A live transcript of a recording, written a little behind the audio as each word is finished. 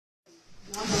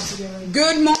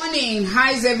Good morning.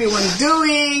 How's everyone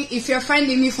doing? If you're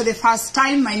finding me for the first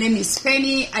time, my name is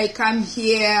Penny. I come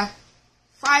here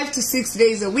 5 to 6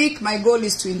 days a week. My goal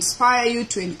is to inspire you,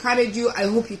 to encourage you. I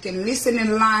hope you can listen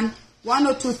and learn one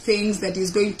or two things that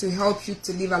is going to help you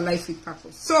to live a life with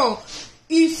purpose. So,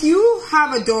 if you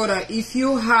have a daughter, if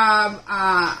you have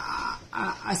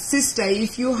a sister,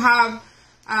 if you have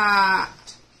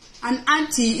an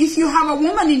auntie, if you have a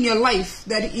woman in your life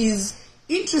that is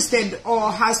interested or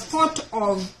has thought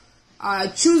of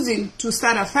choosing to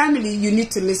start a family, you need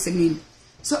to listen in.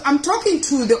 So I'm talking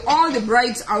to all the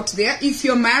brides out there. If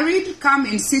you're married, come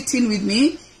and sit in with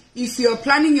me. If you're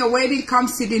planning your wedding, come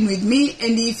sit in with me.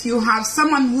 And if you have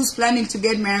someone who's planning to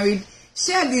get married,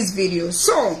 share this video.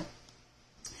 So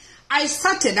I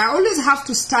always have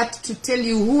to start to tell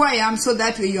you who I am so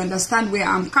that way you understand where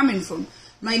I'm coming from.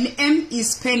 My name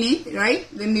is Penny, right?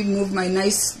 Let me move my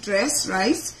nice dress,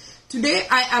 right? Today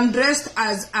I am dressed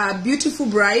as a beautiful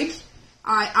bride.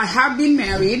 I have been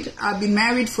married. I've been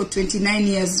married for 29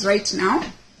 years right now.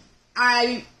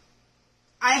 I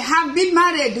have been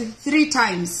married 3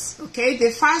 times, okay? The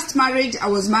first marriage I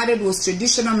was married was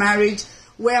traditional marriage,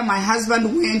 where my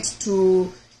husband went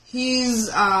to his,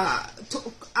 I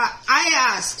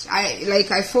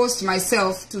forced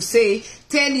myself to say,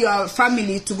 tell your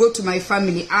family to go to my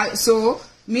family.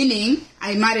 Meaning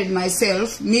I married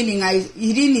myself, meaning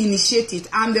he didn't initiate it.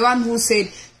 I'm the one who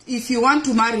said, if you want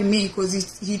to marry me, because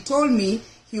he told me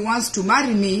he wants to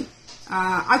marry me.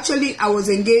 Actually, I was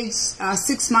engaged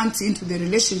 6 months into the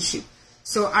relationship.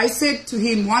 So I said to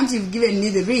him, once you've given me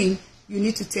the ring, you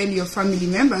need to tell your family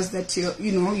members that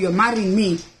you're marrying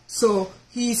me. So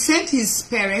he sent his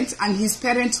parents, and his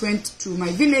parents went to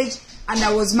my village, and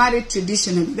I was married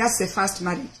traditionally. That's the first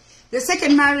marriage. The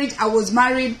second marriage, I was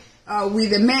married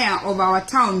with the mayor of our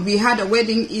town. We had a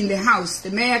wedding in the house. The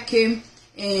mayor came,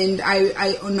 and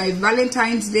I on my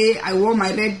Valentine's Day, I wore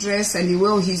my red dress and he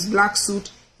wore his black suit,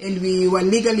 and we were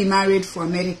legally married for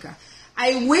America.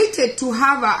 I waited to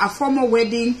have a formal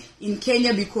wedding in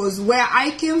Kenya because where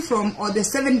I came from, or the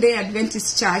Seventh-day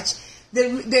Adventist Church,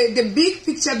 the big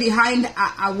picture behind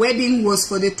a wedding was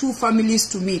for the two families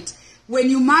to meet. When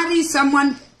you marry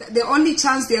someone, the only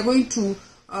chance they are going to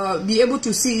be able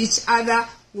to see each other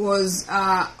was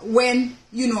when,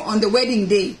 on the wedding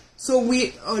day. So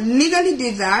we legally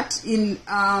did that in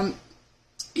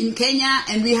Kenya,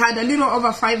 and we had a little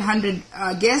over 500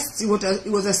 guests. It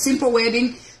was a simple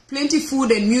wedding, plenty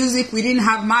food and music. We didn't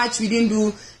have much. We didn't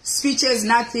do speeches,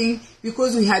 nothing,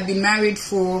 because we had been married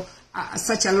for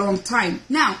such a long time.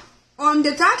 Now, on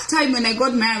the third time when I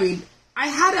got married, I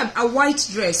had a white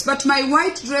dress, but my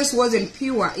white dress wasn't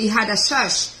pure. It had a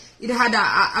sash. It had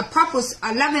a purpose,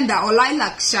 a lavender or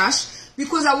lilac sash,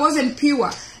 because I wasn't pure.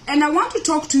 And I want to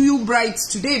talk to you brides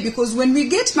today, because when we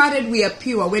get married, we are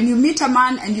pure. When you meet a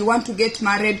man and you want to get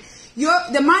married,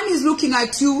 the man is looking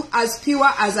at you as pure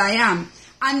as I am.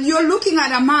 And you're looking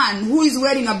at a man who is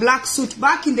wearing a black suit.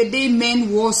 Back in the day, men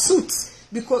wore suits,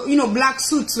 because, black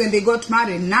suits when they got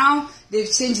married. Now,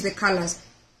 they've changed the colors.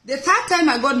 The third time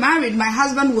I got married, my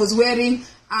husband was wearing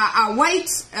a white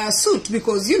suit,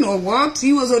 because you know what,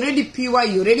 he was already pure,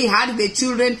 he already had the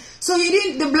children, so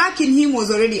the black in him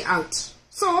was already out.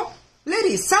 So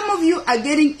ladies, some of you are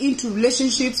getting into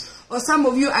relationships, or some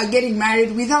of you are getting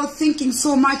married without thinking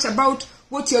so much about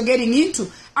what you're getting into.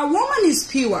 A woman is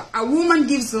pure, a woman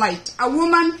gives light, a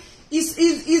woman is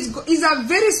a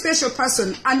very special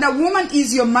person, and a woman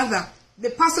is your mother,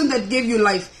 the person that gave you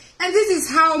life. And this is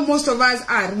how most of us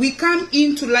are. We come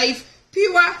into life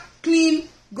pure, clean,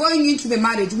 going into the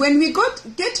marriage. When we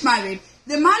get married,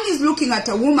 the man is looking at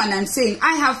a woman and saying,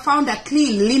 I have found a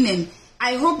clean linen.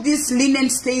 I hope this linen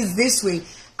stays this way.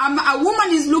 A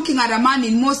woman is looking at a man,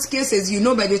 in most cases,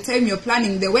 by the time you're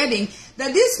planning the wedding,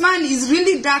 that this man is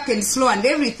really dark and slow and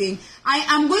everything. I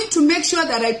am going to make sure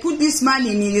that I put this man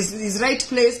in his right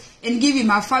place and give him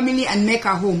a family and make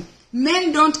a home.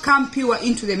 Men don't come pure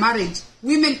into the marriage.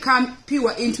 Women come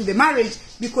pure into the marriage,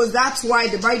 because that's why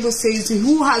the Bible says,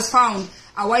 who has found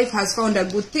a wife has found a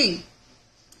good thing.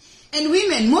 And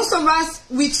women, most of us,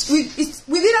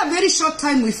 within a very short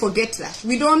time, we forget that.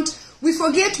 We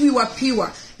forget we were pure,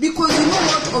 because you know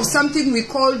what, of something we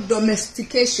call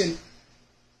domestication.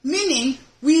 Meaning,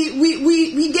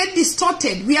 we get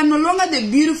distorted. We are no longer the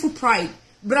beautiful bride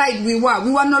we were.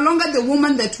 We were no longer the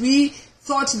woman that we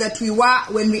thought that we were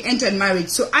when we entered marriage.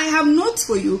 So I have notes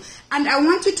for you, and I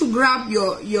want you to grab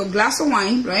your glass of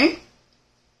wine, right?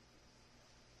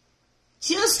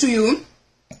 Cheers to you.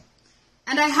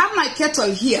 And I have my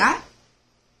kettle here.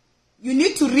 You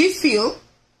need to refill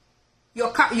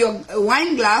your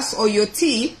wine glass or your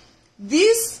tea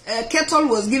This kettle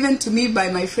was given to me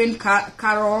by my friend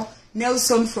Carol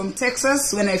Nelson from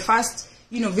Texas when I first,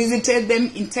 visited them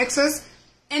in Texas.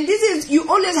 And this is, you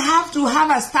always have to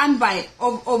have a standby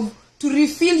to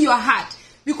refill your heart,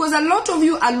 because a lot of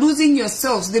you are losing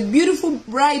yourselves. The beautiful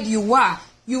bride you were,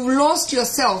 you've lost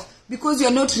yourself because you're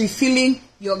not refilling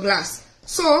your glass.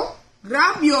 So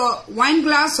grab your wine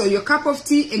glass or your cup of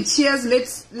tea and cheers.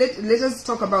 Let us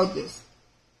talk about this.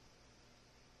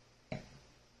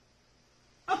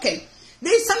 Okay,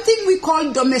 there is something we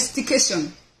call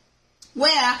domestication,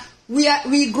 where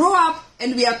we grow up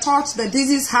and we are taught that this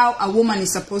is how a woman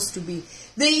is supposed to be.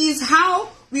 There is how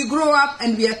we grow up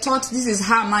and we are taught this is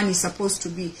how a man is supposed to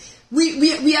be.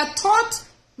 We are taught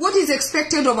what is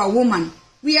expected of a woman.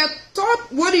 We are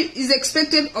taught what is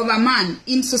expected of a man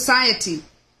in society.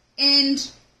 And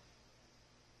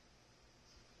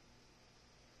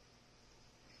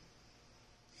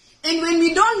when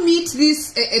we don't meet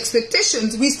these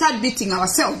expectations, we start beating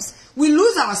ourselves. We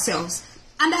lose ourselves.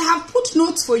 And I have put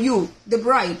notes for you, the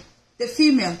bride, the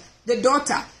female, the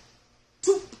daughter,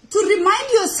 to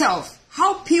remind yourself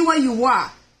how pure you were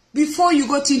before you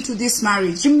got into this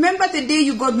marriage. Remember the day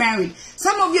you got married.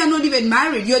 Some of you are not even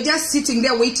married. You're just sitting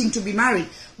there waiting to be married.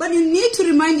 But you need to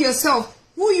remind yourself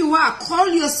who you are. Call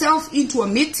yourself into a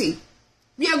meeting.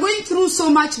 We are going through so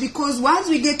much because once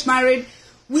we get married,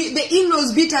 the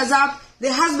in-laws beat us up,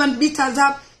 the husband beat us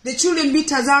up, the children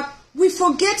beat us up. We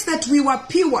forget that we were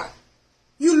pure.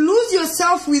 You lose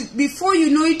yourself before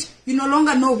you know it, you no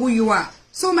longer know who you are.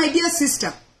 So my dear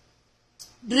sister,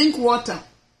 drink water.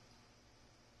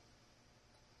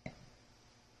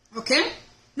 Okay?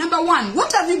 Number one,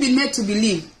 what have you been made to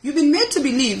believe? You've been made to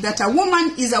believe that a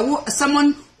woman is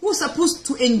someone who's supposed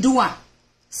to endure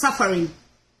suffering.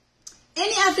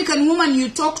 Any African woman you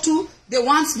talk to, the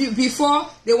ones before,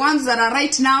 the ones that are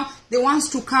right now, the ones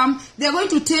to come, they're going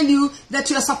to tell you that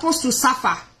you're supposed to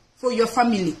suffer for your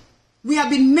family. We have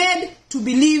been made to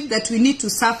believe that we need to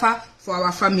suffer for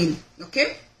our family.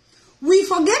 Okay? We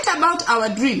forget about our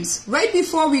dreams right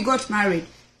before we got married,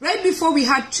 right before we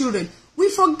had children. We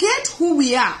forget who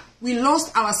we are. We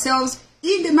lost ourselves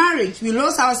in the marriage. We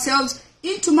lost ourselves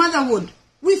into motherhood.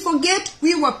 We forget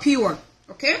we were pure.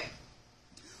 Okay?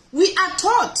 We are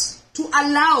taught to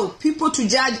allow people to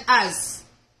judge us.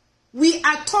 We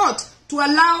are taught to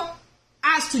allow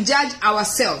us to judge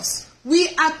ourselves. We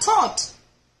are taught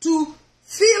to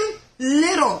feel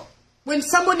little. When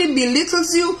somebody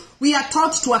belittles you, we are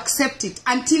taught to accept it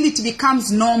until it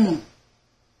becomes normal.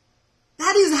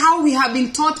 That is how we have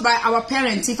been taught by our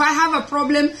parents. If I have a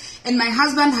problem and my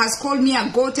husband has called me a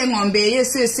goat and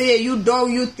say you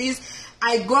dog, you this,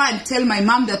 I go and tell my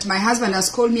mom that my husband has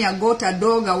called me a goat, a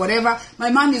dog, or whatever. My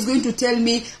mom is going to tell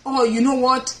me, oh, you know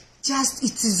what? Just,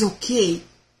 it is okay.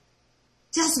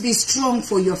 Just be strong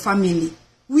for your family.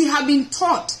 We have been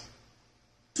taught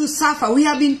to suffer. We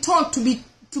have been taught to be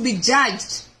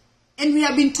judged. And we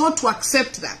have been taught to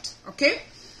accept that. Okay?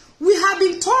 We have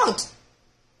been taught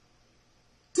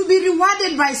to be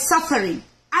rewarded by suffering.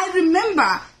 I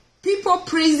remember people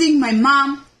praising my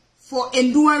mom for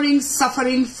enduring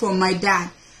suffering from my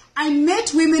dad. I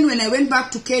met women when I went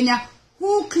back to Kenya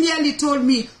who clearly told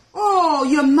me, oh,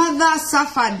 your mother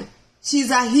suffered. She's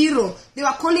a hero. They were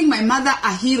calling my mother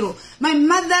a hero. My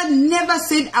mother never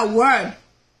said a word.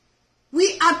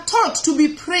 We are taught to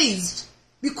be praised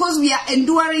because we are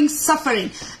enduring suffering.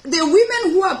 The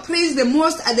women who are praised the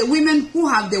most are the women who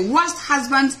have the worst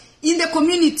husbands in the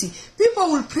community.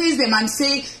 People will praise them and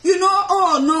say, you know,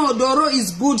 oh no, Doro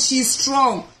is good, she's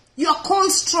strong. You are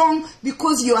called strong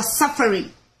because you are suffering.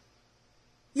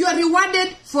 You are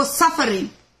rewarded for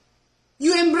suffering.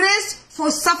 You embrace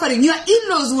for suffering. Your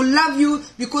in-laws will love you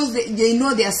because they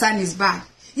know their son is bad.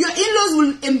 Your in-laws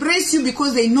will embrace you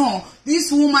because they know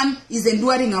this woman is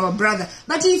enduring our brother.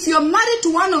 But if you're married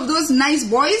to one of those nice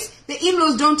boys, the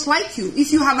in-laws don't like you.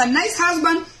 If you have a nice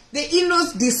husband, the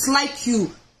in-laws dislike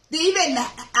you. They even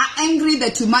are angry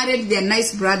that you married their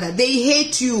nice brother. They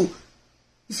hate you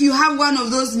if you have one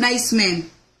of those nice men.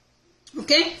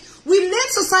 Okay? We let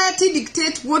society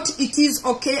dictate what it is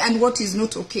okay and what is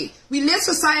not okay. We let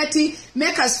society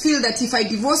make us feel that if I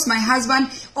divorce my husband,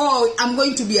 oh, I'm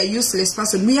going to be a useless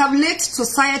person. We have let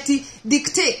society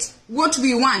dictate what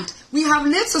we want. We have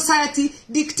let society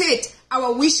dictate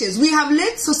our wishes. We have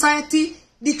let society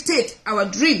dictate our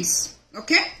dreams.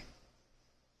 Okay?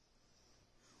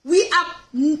 We are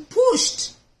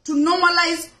pushed to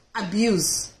normalize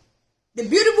abuse. The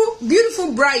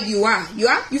beautiful bride you are,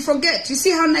 you forget. You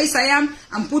see how nice I am?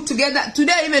 I'm put together.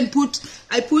 Today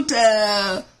I put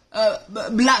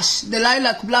blush, the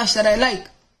lilac blush that I like.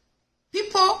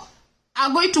 People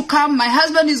are going to come. My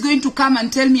husband is going to come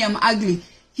and tell me I'm ugly.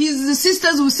 His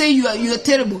sisters will say you are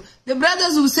terrible. The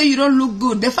brothers will say you don't look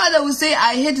good. The father will say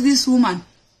I hate this woman.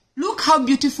 Look how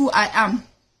beautiful I am.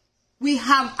 We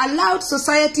have allowed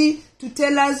society to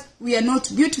tell us we are not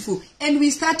beautiful, and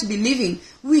we start believing.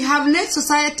 We have let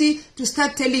society to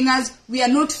start telling us we are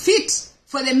not fit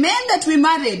for the men that we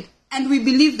married, and we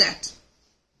believe that.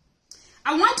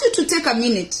 I want you to take a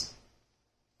minute,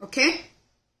 okay?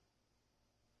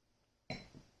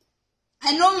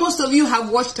 I know most of you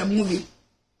have watched a movie.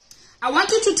 I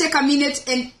want you to take a minute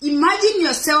and imagine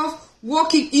yourself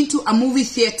walking into a movie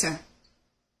theater,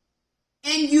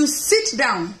 and you sit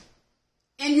down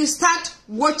and you start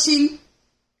watching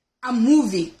a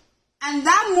movie. And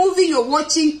that movie you're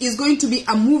watching is going to be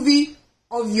a movie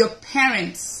of your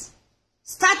parents.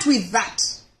 Start with that.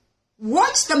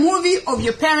 Watch the movie of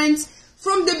your parents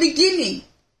from the beginning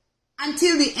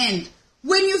until the end.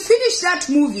 When you finish that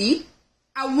movie,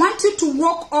 I want you to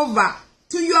walk over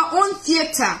to your own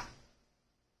theater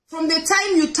from the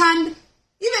time you turned,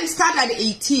 even start at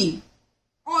 18.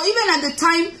 Or even at the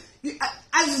time,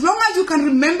 as long as you can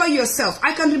remember yourself.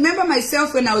 I can remember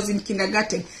myself when I was in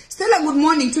kindergarten. Stella, good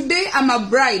morning. Today I'm a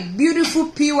bride, beautiful,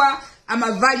 pure. I'm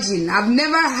a virgin. I've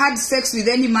never had sex with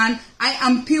any man. I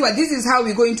am pure. This is how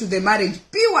we go into the marriage.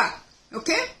 Pure.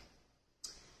 Okay?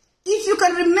 If you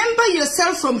can remember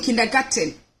yourself from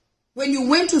kindergarten, when you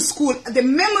went to school, the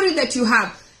memory that you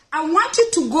have, I want you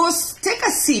to go take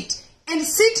a seat and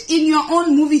sit in your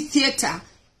own movie theater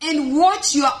and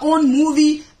watch your own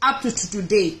movie up to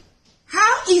today.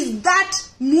 How is that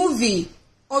movie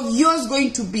of yours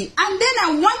going to be? And then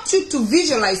I want you to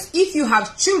visualize, if you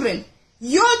have children,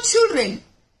 your children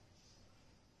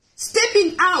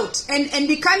stepping out and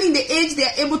becoming the age they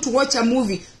are able to watch a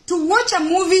movie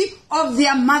of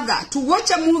their mother, to watch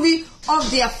a movie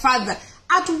of their father.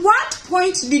 At what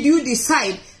point did you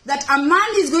decide that a man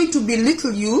is going to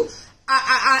belittle you,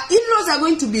 in-laws are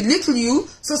going to belittle you,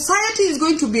 society is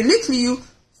going to belittle you,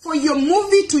 for your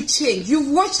movie to change? You've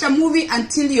watched a movie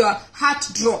until your heart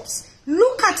drops.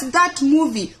 Look at that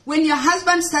movie when your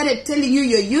husband started telling you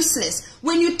you're useless.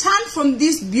 When you turned from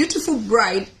this beautiful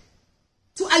bride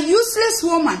to a useless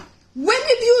woman. When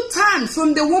did you turn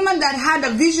from the woman that had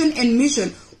a vision and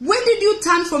mission? When did you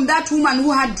turn from that woman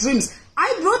who had dreams?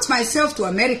 I brought myself to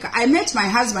America. I met my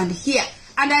husband here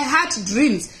and I had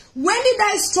dreams. When did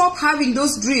I stop having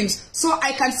those dreams so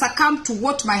I can succumb to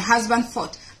what my husband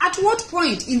thought? At what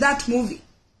point in that movie?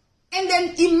 And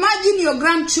then imagine your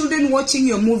grandchildren watching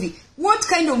your movie. What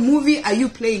kind of movie are you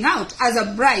playing out as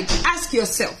a bride? Ask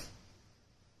yourself.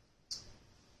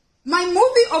 My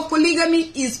movie of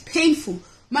polygamy is painful.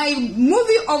 My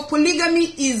movie of polygamy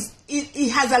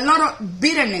it has a lot of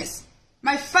bitterness.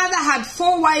 My father had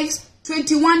 4 wives,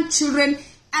 21 children,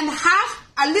 and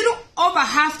a little over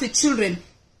half the children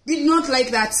did not like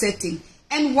that setting.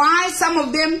 And why some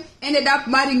of them ended up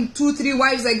marrying 2, 3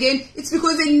 wives again? It's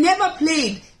because they never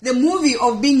played the movie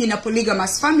of being in a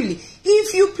polygamous family.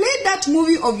 If you played that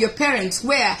movie of your parents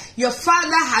where your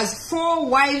father has 4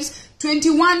 wives,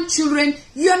 21 children,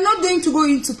 you are not going to go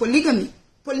into polygamy.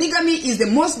 Polygamy is the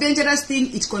most dangerous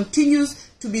thing. It continues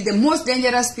to be the most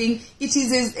dangerous thing. It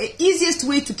is the easiest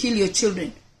way to kill your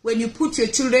children when you put your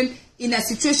children in a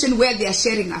situation where they are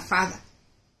sharing a father.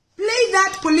 Play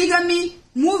that polygamy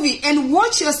movie and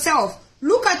watch yourself.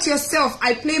 Look at yourself.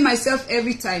 I play myself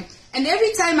every time. And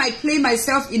every time I play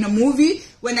myself in a movie,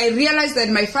 when I realized that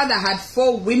my father had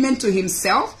 4 women to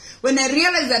himself, when I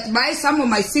realized that some of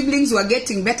my siblings were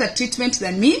getting better treatment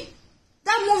than me,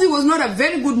 that movie was not a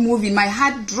very good movie. My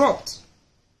heart dropped.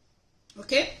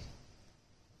 Okay?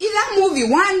 In that movie,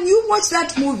 when you watch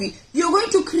that movie, you're going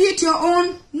to create your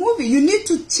own movie. You need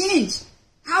to change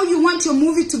how you want your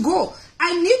movie to go.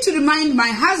 I need to remind my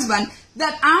husband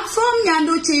that I'm from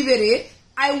Nyando Chevere.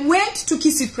 I went to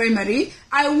Kisi Primary.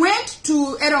 I went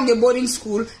to Eronge Boarding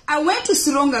School. I went to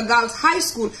Sironga Girls High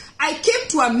School. I came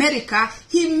to America.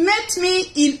 He met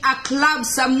me in a club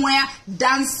somewhere,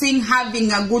 dancing,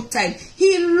 having a good time.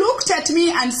 He looked at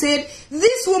me and said,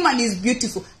 this woman is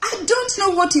beautiful. I don't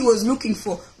know what he was looking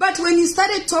for. But when he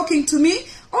started talking to me,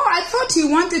 I thought he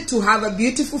wanted to have a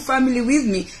beautiful family with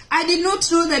me. I did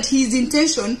not know that his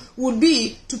intention would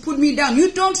be to put me down.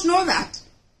 You don't know that.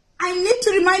 I need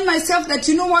to remind myself that,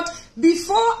 you know what,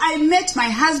 before I met my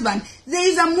husband, there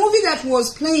is a movie that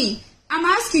was playing. I'm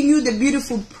asking you, the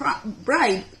beautiful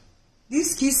bride.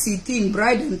 This kissy thing,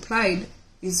 bride and pride,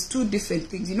 is 2 different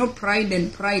things. You know, pride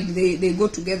and pride, they go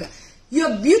together.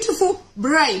 Your beautiful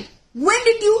bride, when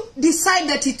did you decide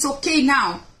that it's okay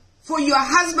now for your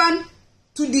husband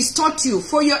to distort you,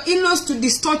 for your in-laws to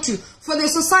distort you, for the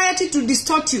society to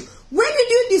distort you? When did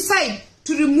you decide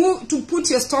to put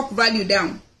your stock value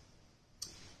down.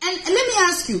 And let me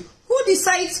ask you, who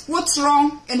decides what's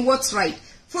wrong and what's right?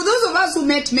 For those of us who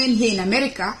met men here in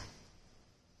America,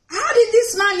 how did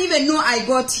this man even know I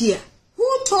got here?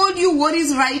 Who told you what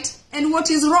is right and what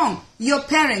is wrong? Your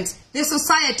parents, the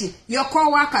society, your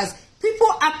co-workers. People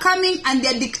are coming and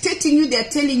they're dictating you, they're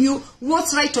telling you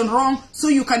what's right and wrong so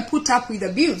you can put up with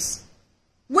abuse.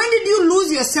 When did you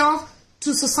lose yourself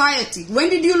to society? When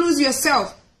did you lose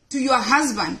yourself to your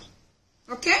husband?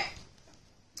 Okay?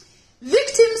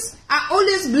 Victims are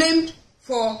always blamed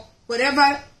for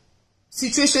whatever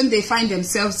situation they find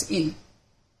themselves in.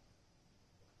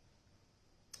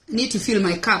 I need to fill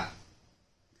my cup.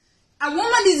 A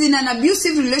woman is in an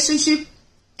abusive relationship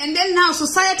and then now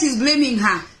society is blaming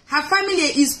her. Her family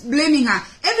is blaming her.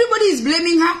 Everybody is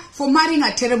blaming her for marrying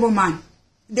a terrible man.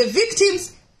 The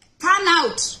victims turn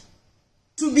out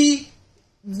to be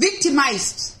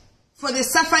victimized for the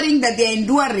suffering that they're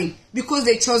enduring because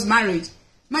they chose marriage.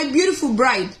 My beautiful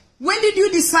bride, when did you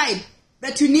decide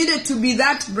that you needed to be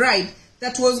that bride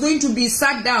that was going to be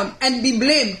sat down and be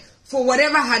blamed for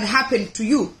whatever had happened to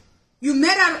you? You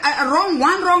made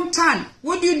one wrong turn.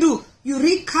 What do? You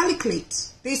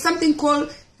recalculate. There is something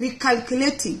called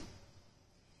recalculating.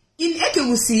 In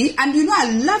Ekegusi, and you know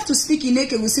I love to speak in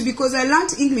Ekegusi because I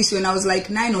learned English when I was like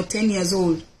 9 or 10 years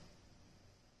old.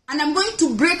 And I'm going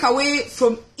to break away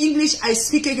from English, I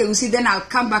speak Ekegusi, then I'll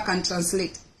come back and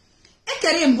translate.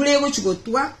 Ekere mbulego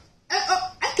chigotua,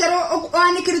 ekere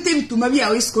oanekere tebi tumabi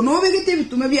awisko, no bege tebi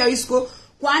tumabi awisko,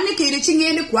 kwanekere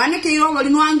chingende, kwanekere obali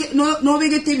no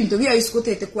bege tebi tumabi awisko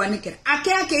tete kwanekere.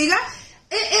 Akeiga,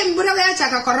 mbulego ya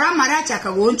chaka korra mara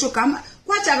chaka goncho kama,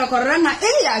 kwa chaka korra nga,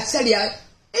 ya chalia,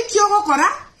 ekyogo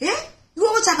kora,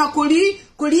 Go chaka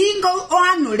kulingo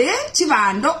oanore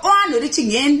chibando oanore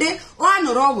chingende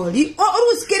oanoroboli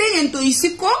o uskere ento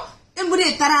isiko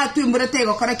embure taratu embure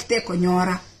tego kora kiteko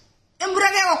nyora embure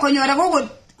go konyora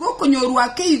go konyorwa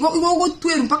ke go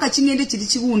tweru mpaka chingende chiri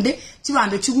chigunde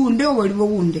chibando chigunde oboli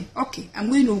bogunde. Okay, I'm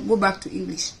going to go back to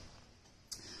English.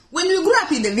 When we grew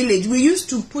up in the village, we used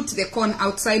to put the corn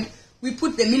outside, we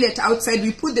put the millet outside,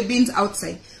 we put the beans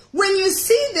outside. When you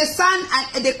see the sun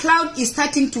and the cloud is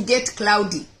starting to get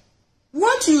cloudy,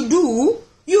 what you do,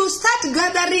 you start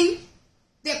gathering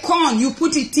the corn, you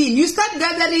put it in. You start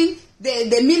gathering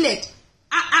the millet.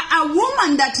 A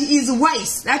woman that is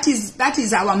wise, that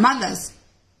is our mothers,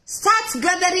 starts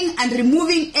gathering and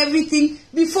removing everything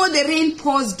before the rain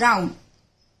pours down.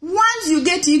 Once you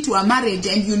get into a marriage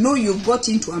and you know you've got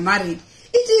into a marriage,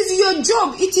 it is your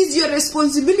job, it is your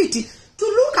responsibility to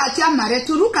look at your marriage,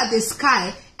 to look at the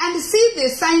sky, and see the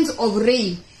signs of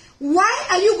rain. Why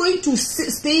are you going to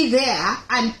stay there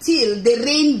until the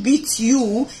rain beats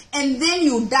you and then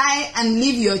you die and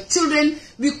leave your children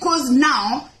because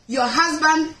now your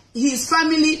husband, his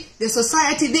family, the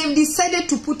society, they've decided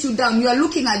to put you down. You are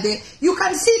looking at you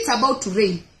can see it's about to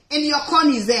rain and your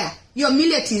corn is there, your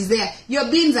millet is there, your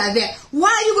beans are there. Why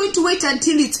are you going to wait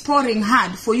until it's pouring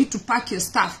hard for you to pack your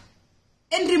stuff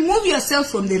and remove yourself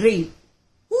from the rain?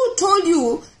 Who told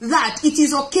you that it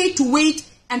is okay to wait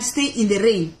and stay in the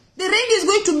rain? The rain is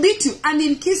going to beat you. And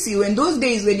in Kisii, in those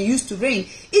days when it used to rain,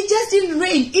 it just didn't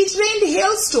rain. It rained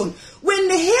hailstone. When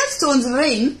the hailstones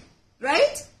rain,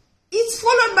 right, it's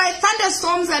followed by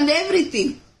thunderstorms and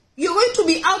everything. You're going to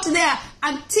be out there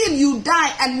until you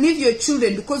die and leave your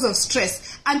children because of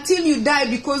stress. Until you die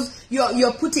because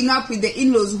you're putting up with the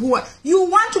in-laws who are... You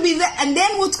want to be there. And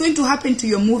then what's going to happen to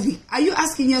your movie? Are you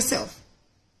asking yourself?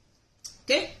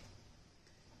 Okay?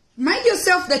 Remind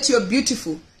yourself that you are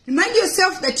beautiful. Remind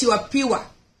yourself that you are pure.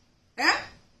 Eh?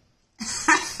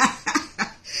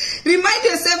 Remind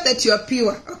yourself that you are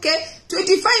pure. Okay?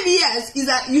 25 years is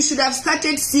that you should have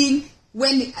started seeing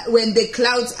when the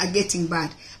clouds are getting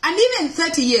bad. And even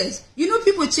 30 years, you know,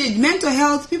 people change. Mental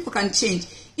health, people can change.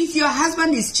 If your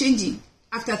husband is changing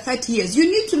after 30 years, you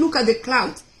need to look at the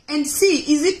clouds and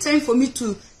see, is it time for me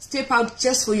to step out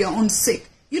just for your own sake?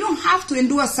 You don't have to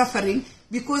endure suffering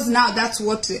because now that's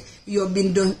what you've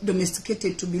been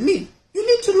domesticated to believe. You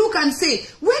need to look and say,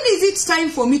 when is it time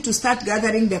for me to start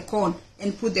gathering the corn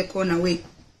and put the corn away?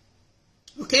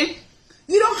 Okay?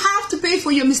 You don't have to pay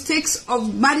for your mistakes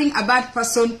of marrying a bad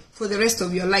person for the rest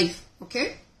of your life.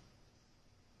 Okay?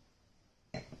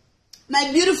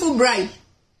 My beautiful bride,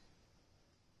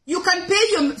 you can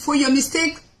pay for your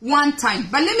mistake one time.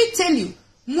 But let me tell you,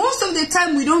 most of the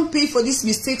time we don't pay for these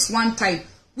mistakes one time.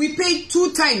 We pay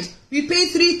 2 times. We pay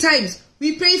 3 times.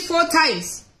 We pay 4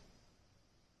 times.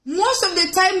 Most of the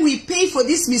time we pay for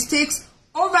these mistakes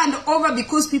over and over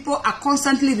because people are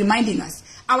constantly reminding us.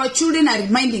 Our children are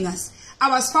reminding us.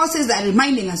 Our spouses are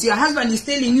reminding us. Your husband is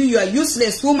telling you you are a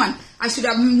useless woman. I should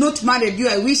have not married you.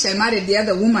 I wish I married the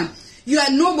other woman. You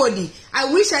are nobody.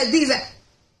 I wish I did that.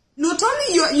 Not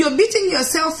only you're beating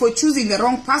yourself for choosing the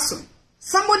wrong person,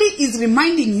 somebody is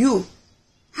reminding you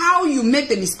how you made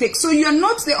the mistake. So you're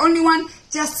not the only one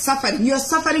just suffering. You're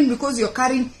suffering because you're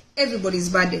carrying everybody's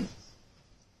burden.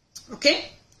 Okay?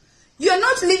 You're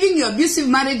not living your abusive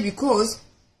marriage because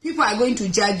people are going to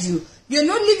judge you. You're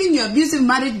not living your abusive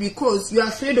marriage because you're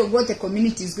afraid of what the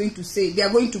community is going to say. They are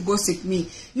going to gossip me.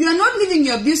 You are not living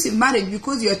your abusive marriage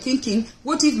because you're thinking,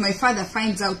 what if my father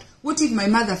finds out? What if my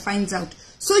mother finds out?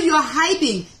 So you are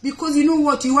hiding because you know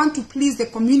what? You want to please the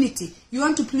community. You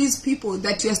want to please people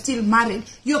that you are still married.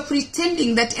 You're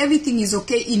pretending that everything is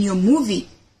okay in your movie.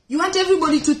 You want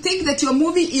everybody to think that your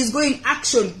movie is going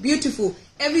action, beautiful.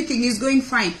 Everything is going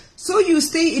fine. So you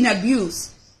stay in abuse.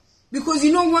 Because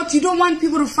you know what? You don't want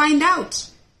people to find out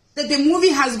that the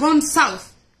movie has gone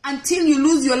south. Until you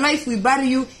lose your life, we bury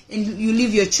you and you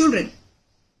leave your children.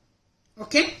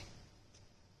 Okay?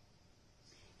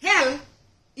 Hell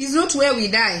is not where we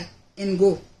die and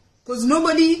go. Because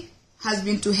nobody has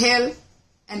been to hell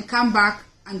and come back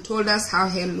and told us how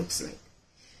hell looks like.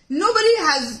 Nobody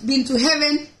has been to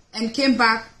heaven and came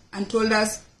back and told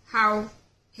us how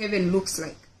heaven looks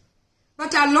like.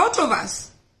 But a lot of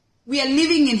us, we are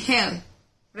living in hell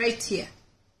right here.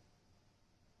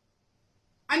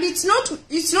 And it's not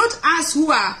us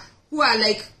who are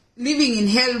like living in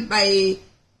hell by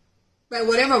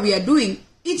whatever we are doing.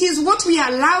 It is what we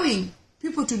are allowing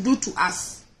people to do to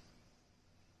us.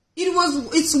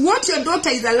 It's what your daughter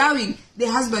is allowing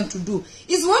the husband to do.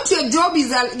 It's what your job is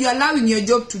you're allowing your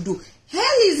job to do.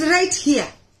 Hell is right here.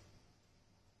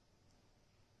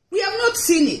 We have not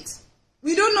seen it.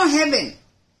 We don't know heaven.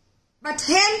 But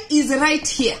hell is right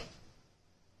here.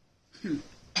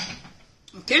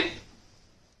 Okay?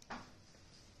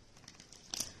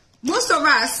 Most of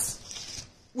us,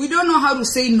 we don't know how to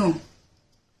say no.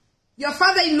 Your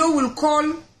father-in-law will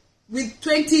call with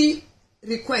 20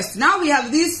 requests. Now we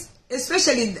have this,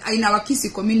 especially in our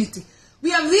Kisii community. We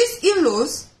have these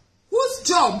in-laws whose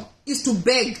job is to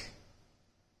beg.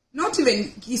 Not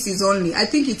even Kisii's only. I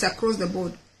think it's across the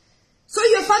board. So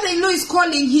your father-in-law is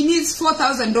calling, he needs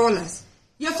 $4,000.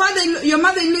 Your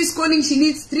mother-in-law is calling, she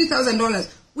needs $3,000.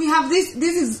 We have this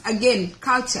is again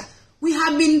culture. We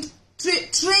have been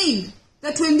trained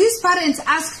that when these parents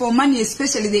ask for money,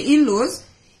 especially the in-laws,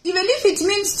 even if it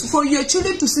means for your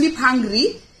children to sleep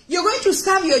hungry, you're going to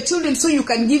starve your children so you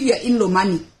can give your in-law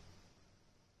money.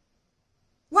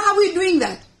 Why are we doing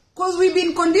that? Because we've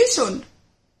been conditioned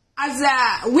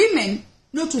as women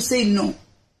not to say no.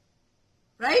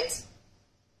 Right?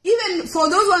 Even for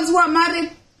those ones who are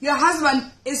married, your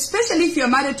husband, especially if you're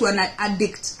married to an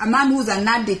addict, a man who's an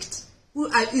addict, who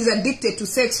is addicted to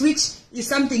sex, which is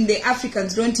something the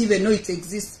Africans don't even know it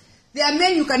exists. There are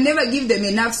men you can never give them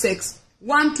enough sex.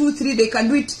 1, 2, 3, they can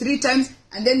do it 3 times,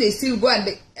 and then they still go and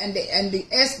they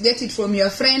get it from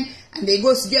your friend, and they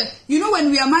go to jail. You know,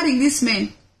 when we are marrying this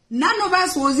man, none of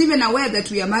us was even aware that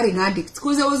we are marrying addicts,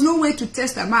 because there was no way to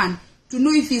test a man to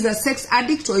know if he's a sex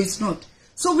addict or he's not.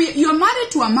 So you're married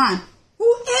to a man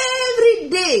who every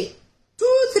day,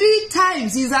 2, 3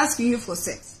 times, he's asking you for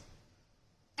sex.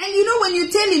 And you know, when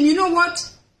you tell him, you know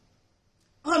what?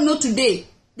 Oh, no, today,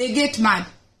 they get mad.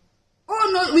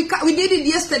 Oh, no, we did it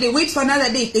yesterday, wait for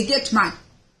another day, they get mad.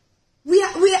 We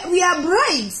are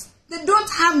brides that don't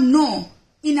have no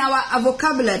in our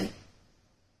vocabulary.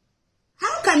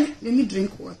 How can, let me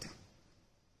drink water.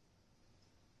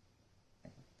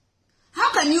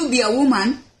 How can you be a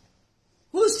woman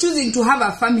who's choosing to have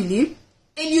a family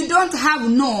and you don't have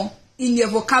no in your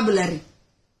vocabulary?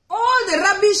 All the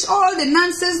rubbish, all the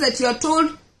nonsense that you're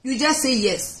told, you just say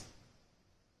yes.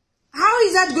 How are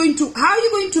you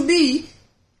going to be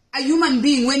a human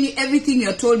being when everything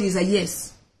you're told is a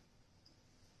yes?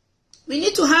 We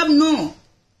need to have no,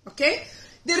 okay?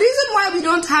 The reason why we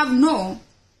don't have no,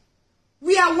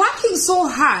 we are working so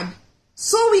hard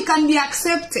so we can be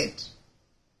accepted.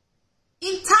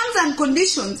 In terms and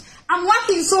conditions, I'm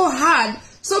working so hard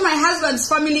so my husband's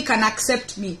family can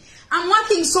accept me. I'm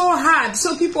working so hard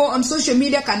so people on social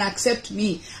media can accept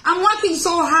me. I'm working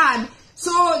so hard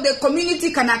so the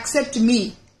community can accept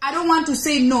me. I don't want to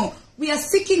say no. We are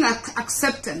seeking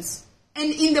acceptance.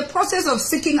 And in the process of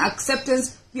seeking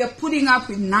acceptance, we are putting up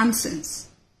with nonsense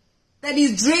that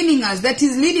is draining us, that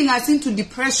is leading us into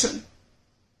depression.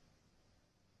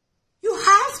 You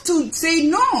have to say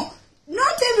no.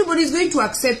 Not everybody is going to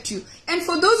accept you. And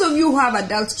for those of you who have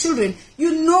adult children,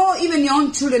 you know even your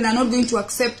own children are not going to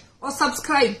accept or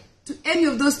subscribe to any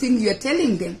of those things you're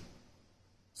telling them.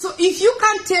 So if you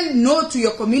can't tell no to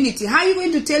your community, how are you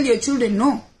going to tell your children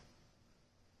no?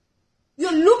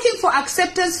 You're looking for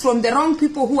acceptance from the wrong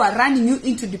people who are running you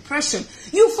into depression.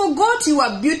 You forgot you were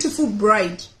a beautiful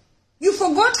bride. You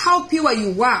forgot how pure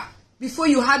you were before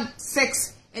you had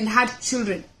sex and had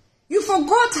children. You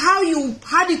forgot how you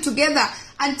had it together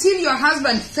until your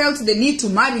husband felt the need to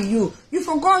marry you. You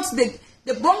forgot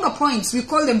the bonga points, we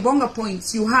call them bonga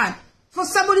points you had, for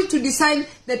somebody to decide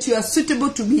that you are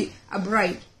suitable to be a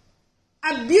bride.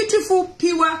 A beautiful,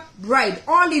 pure bride,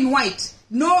 all in white.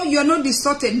 No, you're not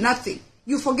distorted, nothing.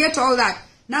 You forget all that.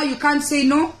 Now you can't say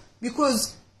no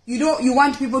because you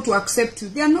want people to accept you.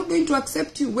 They are not going to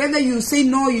accept you. Whether you say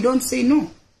no or you don't say no.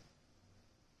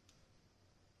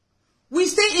 We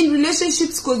stay in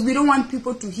relationships because we don't want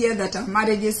people to hear that our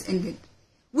marriages ended.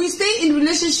 We stay in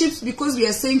relationships because we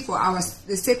are saying for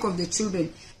the sake of the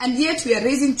children. And yet we are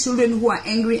raising children who are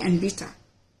angry and bitter.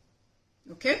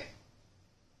 Okay?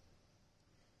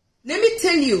 Let me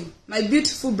tell you, my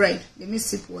beautiful bride. Let me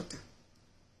sip water.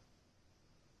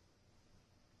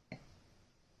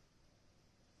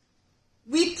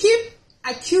 We keep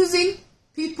accusing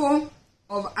people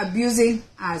of abusing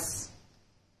us.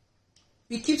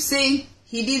 We keep saying,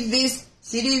 he did this,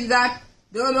 she did that,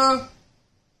 The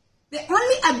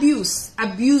only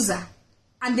abuser,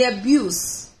 and the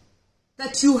abuse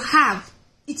that you have,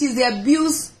 it is the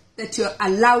abuse that you're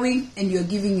allowing and you're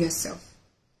giving yourself.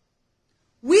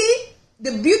 We,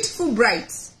 the beautiful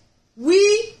brides,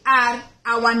 we are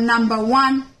our number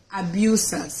one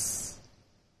abusers.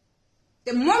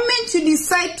 The moment you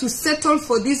decide to settle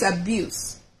for this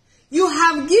abuse, you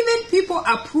have given people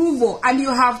approval and you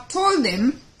have told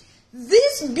them,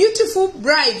 this beautiful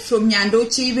bride from Nyando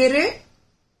Chibere,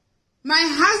 my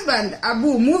husband,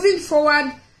 Abu, moving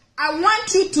forward, I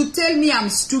want you to tell me I'm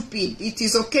stupid. It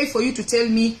is okay for you to tell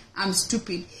me I'm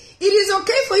stupid. It is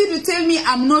okay for you to tell me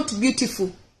I'm not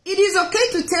beautiful. It is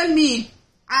okay to tell me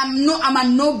I'm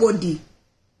a nobody.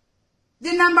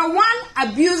 The number one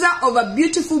abuser of a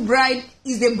beautiful bride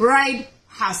is the bride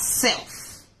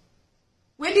herself.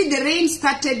 When did the rain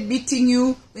started beating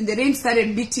you? When the rain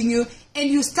started beating you and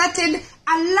you started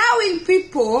allowing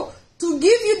people to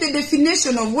give you the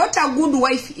definition of what a good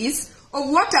wife is, of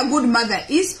what a good mother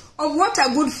is, of what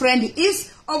a good friend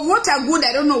is, of what a good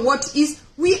I don't know what is,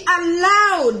 we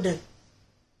allowed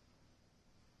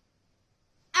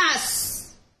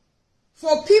us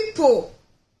for people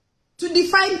to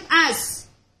define us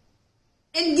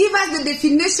and give us the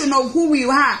definition of who we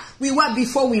were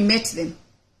before we met them.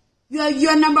 You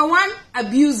are number one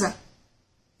abuser.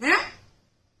 Yeah?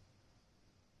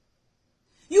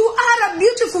 You are a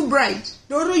beautiful bride.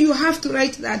 Doro, you have to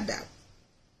write that down.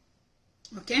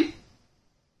 Okay?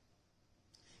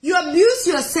 You abuse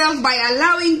yourself by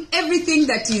allowing everything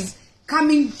that is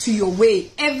coming to your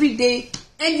way every day,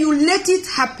 and you let it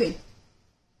happen.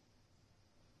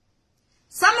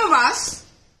 Some of us,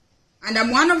 and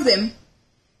I'm one of them,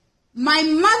 my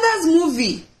mother's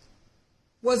movie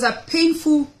was a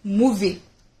painful movie.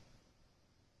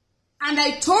 And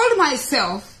I told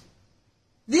myself,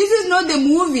 this is not the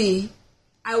movie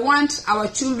I want our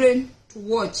children to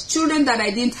watch, children that I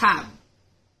didn't have.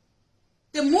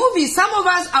 The movie, some of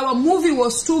us, our movie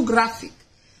was too graphic.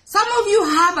 Some of you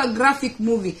have a graphic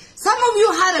movie. Some of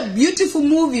you had a beautiful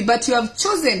movie, but you have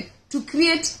chosen to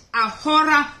create a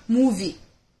horror movie.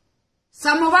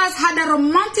 Some of us had a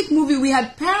romantic movie. We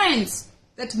had parents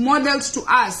that modeled to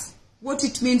us what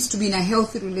it means to be in a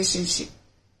healthy relationship.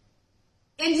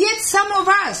 And yet some of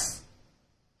us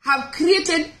have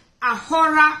created a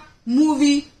horror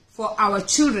movie for our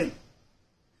children.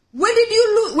 When did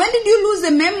you lose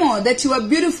the memo that you are a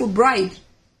beautiful bride?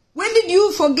 When did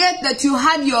you forget that you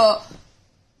had your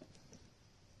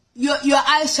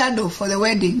eyeshadow for the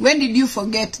wedding? When did you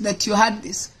forget that you had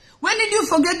this? When did you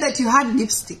forget that you had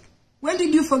lipstick? When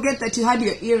did you forget that you had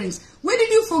your earrings? When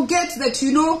did you forget that,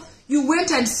 you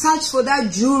went and searched for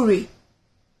that jewelry?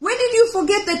 When did you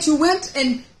forget that you went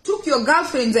and took your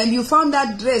girlfriends and you found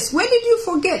that dress? When did you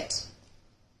forget?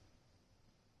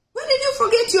 When did you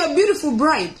forget you're a beautiful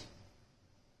bride?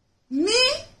 Me?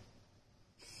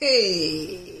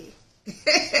 Hey.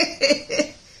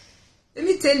 Let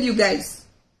me tell you guys.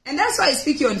 And that's why I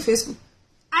speak here on Facebook.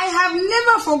 I have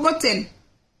never forgotten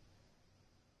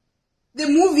the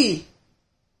movie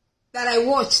that I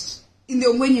watched in the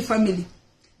Ongwenyi family.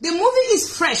 The movie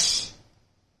is fresh.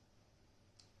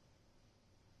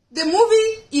 The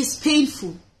movie is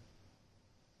painful.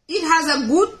 It has a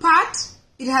good part.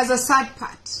 It has a sad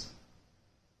part.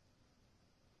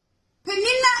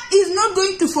 Penina is not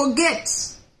going to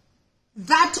forget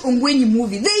that Ongwenyi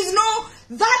movie. There is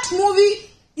that movie.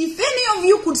 If any of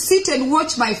you could sit and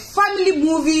watch my family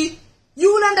movie,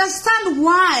 you will understand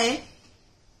why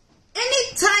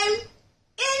anytime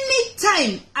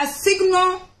anytime a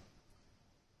signal,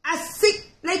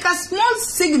 like a small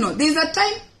signal, there's a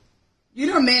time, you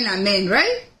know, men are men,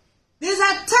 right? There's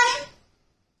a time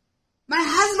my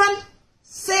husband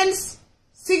sends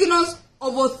signals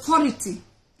of authority.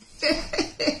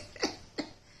 Hey,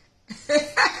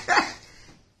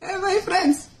 my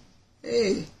friends.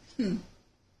 Hey.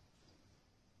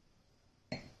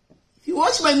 If you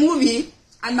watch my movie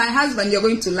and my husband, you're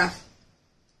going to laugh.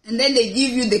 And then they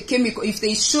give you the chemical. If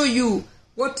they show you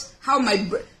how my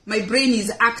brain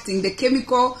is acting, the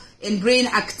chemical and brain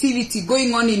activity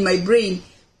going on in my brain,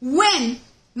 when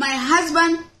my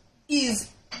husband is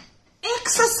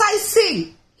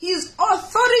exercising his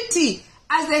authority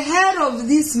as the head of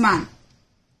this man,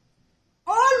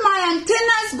 all my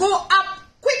antennas go up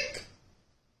quick.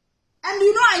 And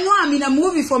you know, I know I'm in a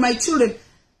movie for my children.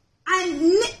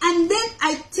 And then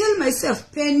I tell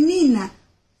myself, Penina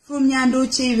from Nyando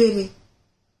Chevere,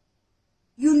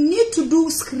 you need to do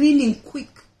screening quick.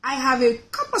 I have a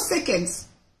couple seconds.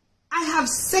 I have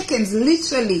seconds,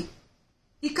 literally.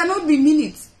 It cannot be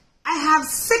minutes. I have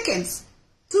seconds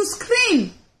to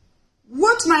screen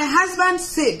what my husband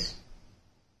said,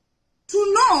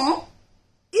 to know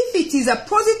if it is a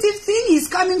positive thing, he's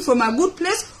coming from a good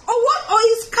place, or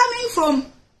he's coming from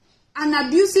an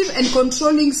abusive and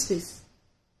controlling space.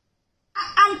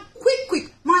 I'm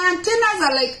quick. My antennas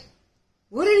are like,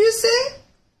 what did you say?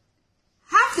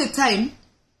 Half the time,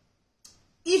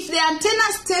 if the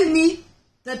antennas tell me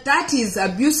that is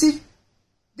abusive,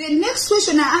 the next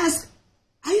question I ask,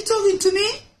 are you talking to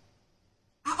me?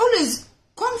 I always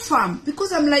confirm,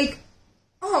 because I'm like,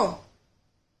 oh,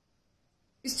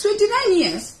 it's 29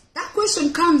 years. That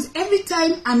question comes every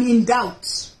time I'm in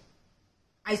doubt.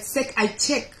 I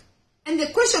check. And the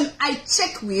question I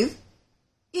check with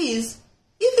is,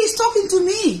 if he's talking to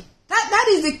me, that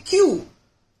is the cue.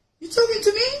 You talking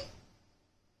to me?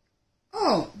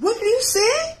 Oh, what do you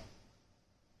say?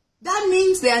 That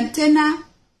means the antenna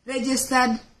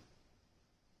registered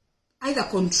either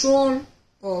control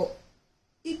or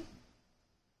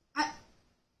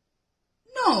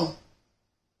no.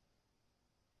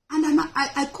 And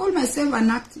I call myself an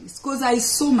activist because I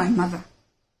saw my mother.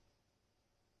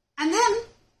 And then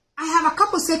I have a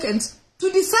couple seconds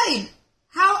to decide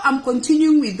how I'm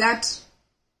continuing with that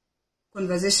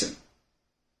conversation.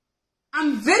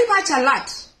 I'm very much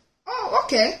alert. Oh,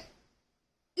 okay.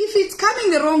 If it's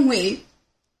coming the wrong way,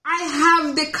 I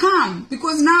have the calm,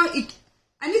 because now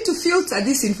I need to filter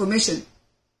this information.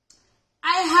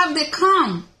 I have the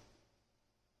calm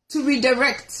to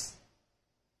redirect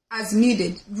as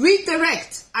needed.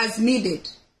 Redirect as needed.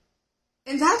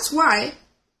 And that's why,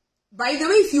 by the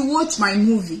way, if you watch my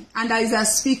movie, and as I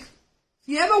speak, if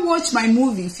you ever watch my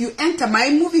movie, if you enter my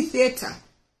movie theater,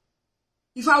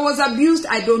 if I was abused,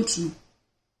 I don't know.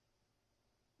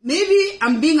 Maybe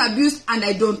I'm being abused and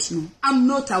I don't know. I'm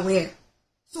not aware.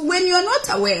 So when you're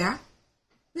not aware,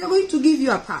 we are going to give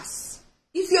you a pass.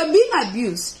 If you're being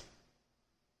abused,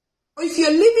 or if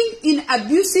you're living in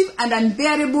abusive and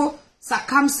unbearable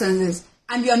circumstances,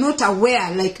 and you're not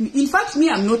aware, like me, in fact, me,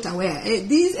 I'm not aware.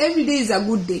 Every day is a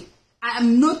good day. I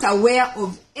am not aware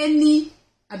of any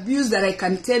abuse that I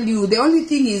can tell you. The only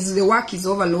thing is the work is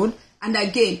overload. And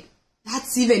again,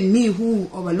 that's even me who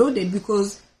overloaded,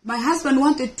 because my husband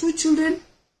wanted 2 children.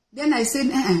 Then I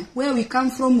said, where we come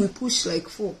from, we push like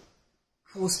 4.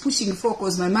 I was pushing 4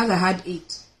 because my mother had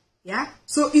 8. Yeah?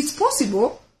 So it's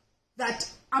possible that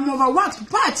I'm overworked,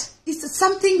 but it's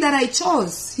something that I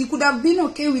chose. He could have been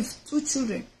okay with 2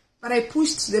 children, but I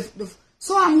pushed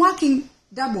so I'm working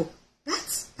double.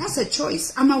 That's a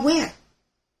choice. I'm aware.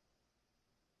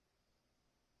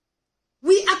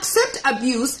 We accept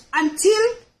abuse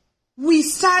until we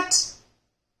start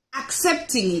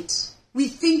accepting it. We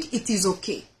think it is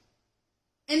okay.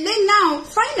 And then now,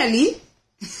 finally,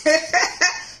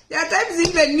 there are times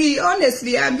even me,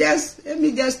 honestly, let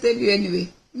me just tell you anyway.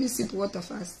 Let me sip water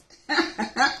first.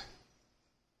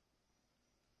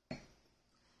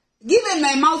 Given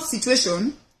my mouth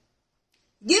situation,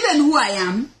 given who I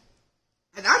am,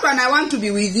 that one I want to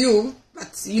be with you,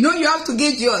 but you know you have to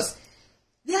gauge yours.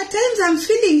 There are times I'm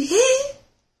feeling, hey,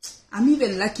 I'm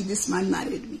even lucky this man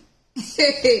married me.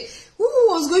 Who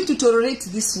was going to tolerate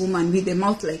this woman with a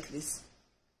mouth like this?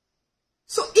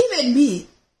 So even me,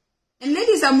 and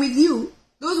ladies, I'm with you,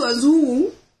 those ones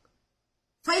who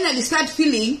finally start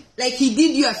feeling like he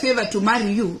did you a favor to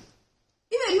marry you.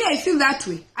 Even me, I feel that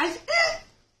way.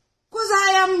 Because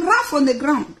I am rough on the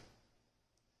ground.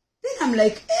 Then I'm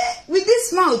like, with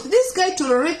this mouth, this guy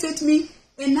tolerated me,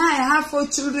 and now I have 4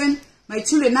 children. My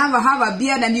children never have a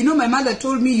beard, and you know my mother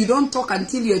told me you don't talk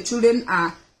until your children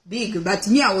are big. But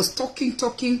me, I was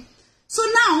talking. So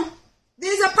now,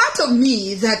 there's a part of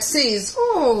me that says,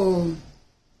 oh,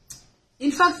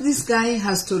 in fact, this guy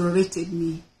has tolerated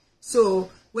me. So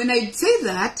when I say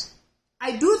that,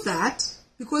 I do that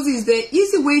because it's the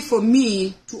easy way for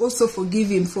me to also forgive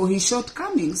him for his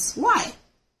shortcomings. Why?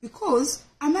 Because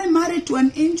am I married to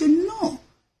an angel? No.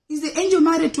 Is the angel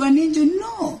married to an angel?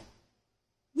 No.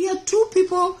 We are two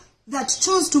people that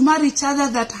chose to marry each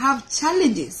other that have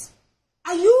challenges.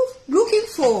 Are you looking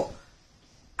for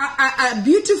a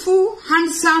beautiful,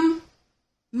 handsome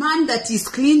man that is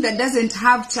clean, that doesn't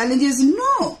have challenges?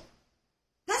 No.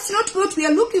 That's not what we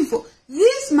are looking for.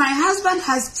 This, my husband,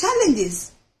 has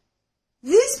challenges.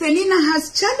 This Penina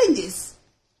has challenges.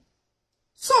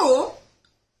 So,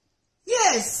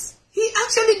 yes, he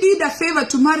actually did a favor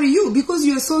to marry you because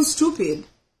you're so stupid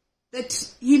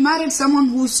that he married someone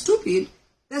who's stupid,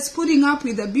 that's putting up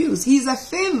with abuse. He's a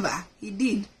favor he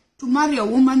did to marry a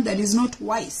woman that is not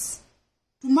wise.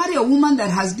 To marry a woman that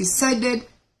has decided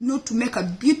not to make a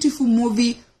beautiful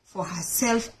movie for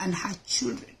herself and her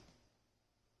children.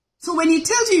 So when he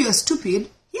tells you you're stupid,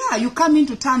 yeah, you come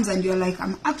into terms and you're like,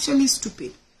 I'm actually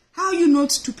stupid. How are you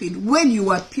not stupid when you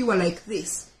were pure like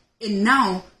this? And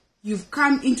now you've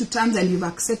come into terms and you've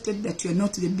accepted that you're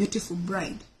not the beautiful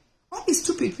bride. Only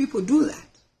stupid people do that.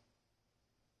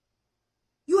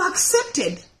 You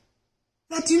accepted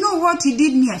that, you know what, he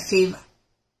did me a favor.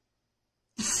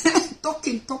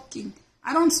 Talking.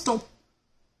 I don't stop.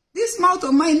 This mouth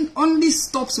of mine only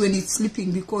stops when it's sleeping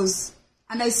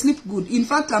and I sleep good. In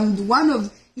fact, I'm one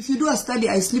of, if you do a study,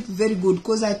 I sleep very good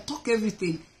because I talk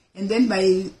everything. And then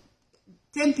by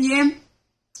 10 p.m.,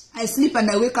 I sleep and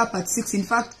I wake up at 6. In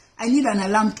fact, I need an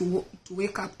alarm to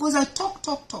wake up because I talk.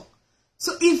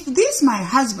 So if this, my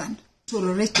husband,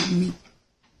 tolerated me,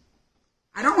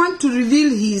 I don't want to reveal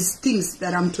his things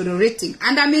that I'm tolerating.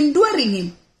 And I'm enduring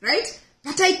him, right?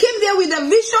 But I came there with a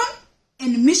vision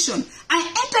and mission. I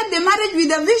entered the marriage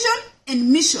with a vision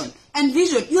and mission and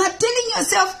vision. You are telling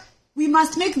yourself, we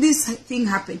must make this thing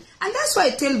happen. And that's why I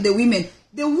tell the women,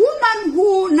 the woman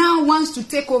who now wants to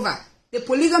take over the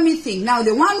polygamy thing, now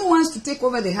the one who wants to take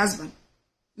over the husband,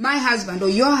 my husband or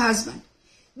your husband,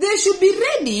 they should be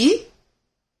ready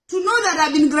to know that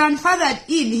I've been grandfathered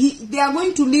in. They are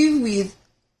going to live with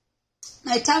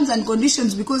my terms and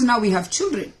conditions because now we have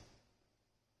children.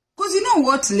 Because you know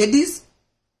what, ladies?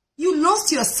 You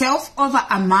lost yourself over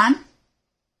a man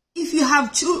if you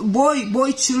have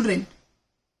boy children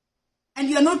and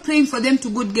you're not praying for them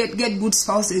to get good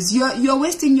spouses. You're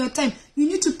wasting your time. You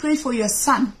need to pray for your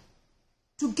son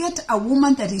to get a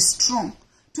woman that is strong,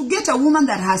 to get a woman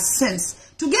that has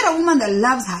sense, to get a woman that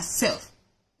loves herself,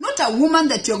 not a woman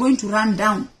that you're going to run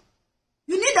down.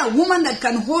 You need a woman that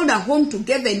can hold a home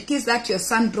together in case that your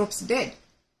son drops dead.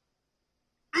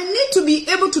 I need to be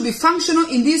able to be functional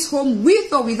in this home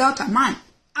with or without a man.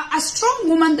 A strong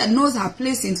woman that knows her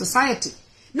place in society.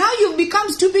 Now you've become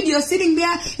stupid. You're sitting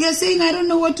there. You're saying, I don't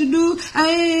know what to do.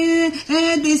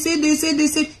 They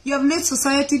say. You have let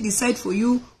society decide for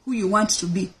you who you want to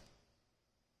be.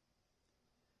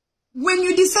 When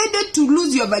you decided to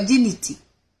lose your virginity,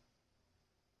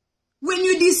 when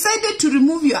you decided to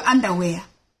remove your underwear,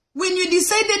 when you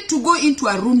decided to go into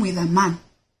a room with a man,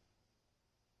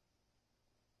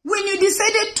 when you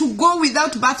decided to go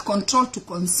without birth control to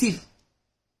conceive,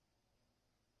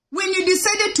 when you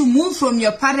decided to move from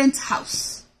your parents'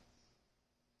 house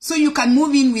so you can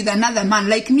move in with another man,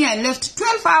 like me, I left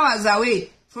 12 hours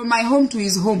away from my home to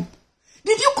his home.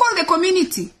 Did you call the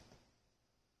community?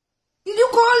 Did you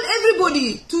call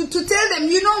everybody to tell them,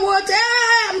 you know what,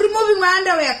 hey, I'm removing my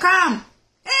underwear, come.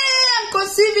 Hey, I'm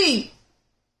conceiving.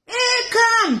 Hey,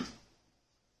 come.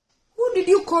 Who did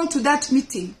you call to that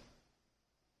meeting?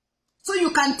 So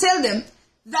you can tell them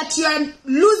that you are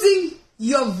losing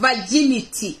your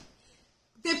virginity.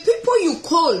 The people you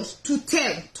called to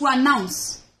tell, to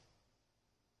announce.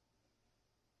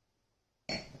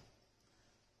 To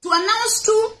announce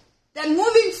to that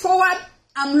moving forward,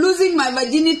 I'm losing my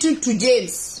virginity to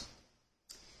James.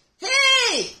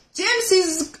 Hey, James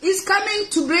is coming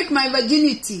to break my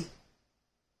virginity.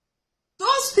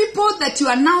 Those people that you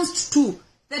announced to,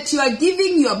 that you are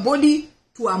giving your body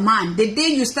to a man, the day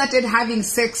you started having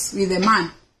sex with a man,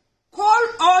 call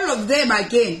all of them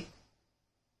again.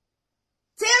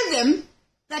 Tell them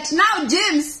that now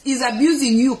James is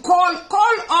abusing you. Call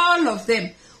all of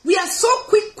them. We are so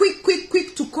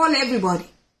quick to call everybody,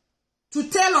 to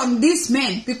tell on these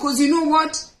men, because you know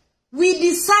what? We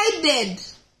decided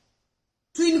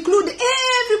to include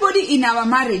everybody in our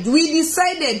marriage. We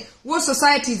decided what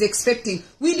society is expecting.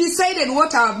 We decided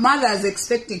what our mothers are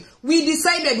expecting. We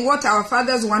decided what our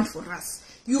fathers want for us.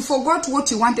 You forgot what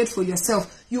you wanted for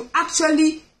yourself. You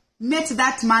actually met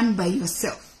that man by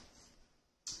yourself.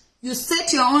 You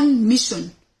set your own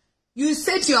mission. You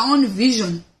set your own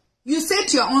vision. You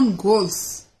set your own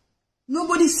goals.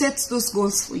 Nobody sets those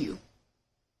goals for you.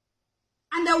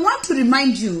 And I want to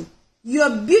remind you,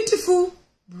 you're a beautiful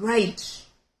bride.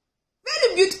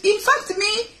 Very beautiful. In fact,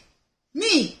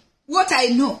 me, what I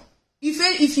know,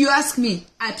 if you ask me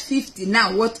at 50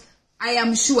 now, what I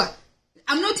am sure,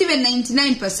 I'm not even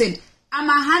 99%,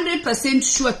 I'm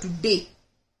 100% sure today.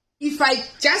 If I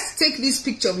just take this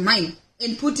picture of mine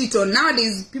and put it on,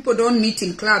 nowadays people don't meet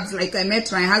in clubs like I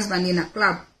met my husband in a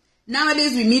club.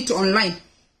 Nowadays we meet online.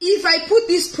 If I put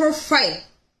this profile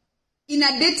in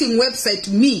a dating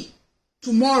website, me,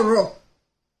 tomorrow,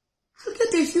 I'll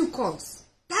get a few calls.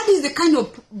 That is the kind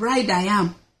of bride I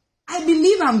am. I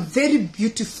believe I'm very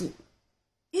beautiful.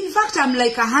 In fact, I'm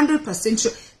like 100%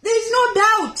 sure. There is no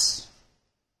doubt.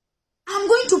 I'm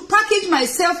going to package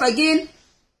myself again,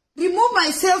 remove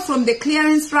myself from the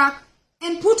clearance rack,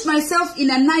 and put myself in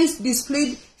a nice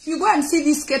display. If you go and see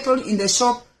this kettle in the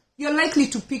shop, you're likely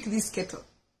to pick this kettle.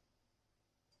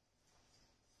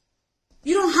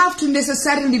 You don't have to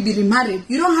necessarily be remarried.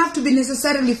 You don't have to be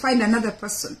necessarily find another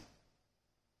person.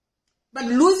 But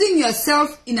losing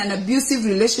yourself in an abusive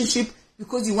relationship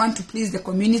because you want to please the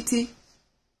community.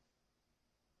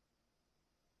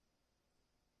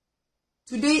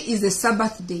 Today is a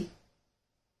Sabbath day.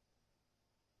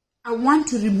 I want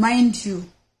to remind you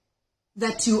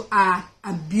that you are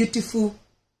a beautiful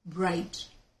bride.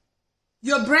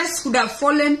 Your breasts could have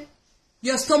fallen.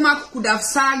 Your stomach could have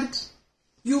sagged.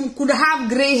 You could have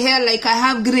gray hair like I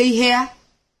have gray hair.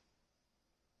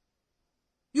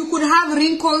 You could have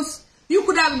wrinkles. You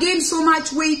could have gained so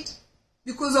much weight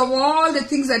because of all the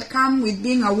things that come with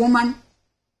being a woman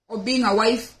or being a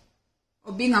wife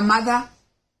or being a mother.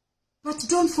 But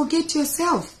don't forget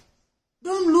yourself.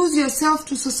 Don't lose yourself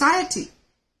to society.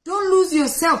 Don't lose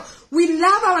yourself. We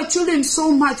love our children so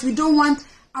much. We don't want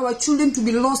our children to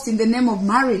be lost in the name of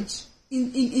marriage,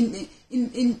 in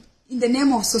the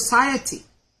name of society.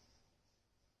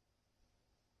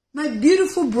 My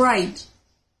beautiful bride,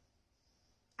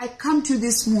 I come to you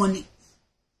this morning.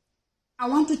 I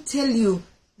want to tell you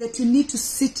that you need to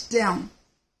sit down.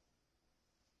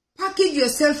 Package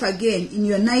yourself again in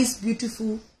your nice,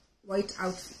 beautiful white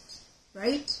outfit,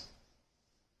 right?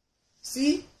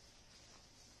 See?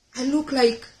 I look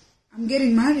like I'm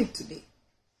getting married today.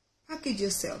 Package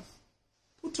yourself.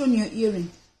 Put on your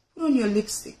earring. Put on your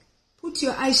lipstick. Put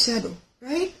your eyeshadow,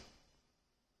 right?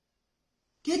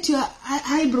 Get your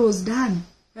eyebrows done,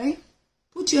 right?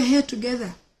 Put your hair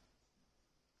together.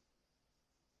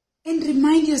 And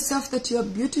remind yourself that you are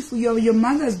beautiful. You are your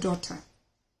mother's daughter.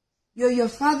 You are your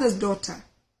father's daughter.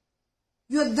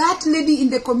 You are that lady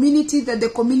in the community that the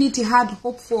community had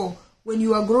hope for when you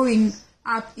were growing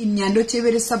up in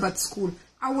Nyandochevere Sabbath School.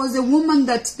 I was a woman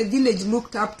that the village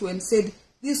looked up to and said,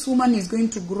 this woman is going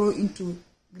to grow into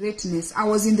greatness. I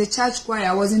was in the church choir.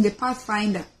 I was in the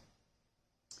Pathfinder.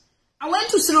 I went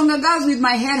to Sironga Girls with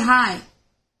my head high.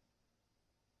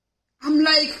 I'm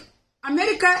like,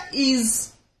 America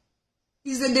is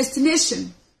a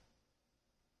destination.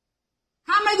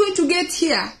 How am I going to get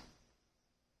here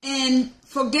and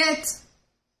forget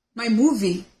my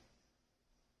movie?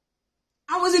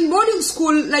 I was in boarding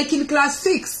school like in class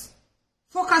 6.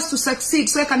 Focus to succeed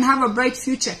so I can have a bright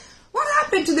future. What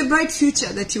happened to the bright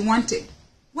future that you wanted?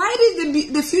 Why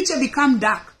did the future become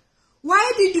dark?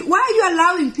 Why are you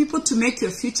allowing people to make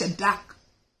your future dark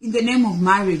in the name of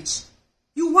marriage?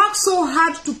 You work so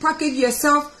hard to package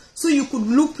yourself so you could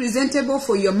look presentable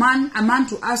for your man, a man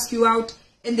to ask you out,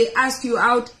 and they ask you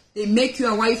out, they make you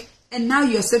a wife, and now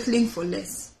you're settling for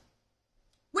less.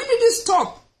 When did you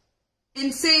stop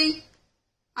and say,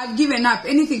 I've given up,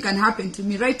 anything can happen to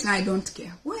me, right now I don't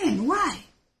care? When? Why?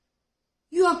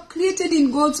 You are created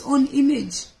in God's own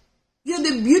image. You're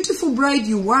the beautiful bride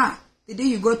you were the day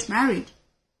you got married.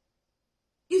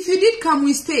 If you did come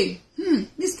with stay,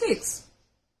 mistakes.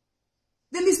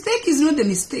 The mistake is not the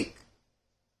mistake.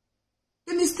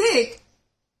 The mistake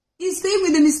is staying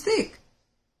with the mistake.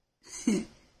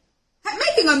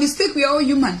 Making a mistake, we are all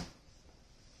human.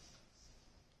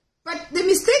 But the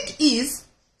mistake is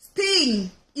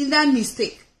staying in that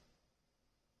mistake.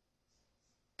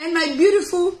 And my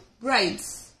beautiful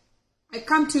brides, I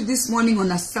come to you this morning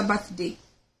on a Sabbath day.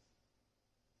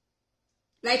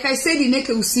 Like I said in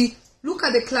Ekeusi, look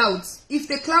at the clouds. If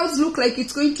the clouds look like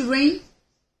it's going to rain,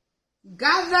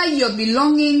 gather your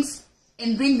belongings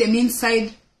and bring them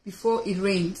inside before it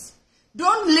rains.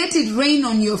 Don't let it rain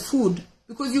on your food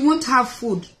because you won't have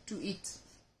food to eat.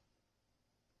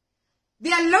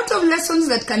 There are a lot of lessons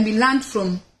that can be learned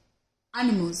from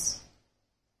animals.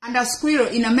 And a squirrel,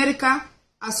 in America,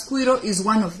 a squirrel is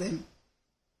one of them.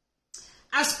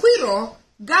 A squirrel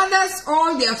gathers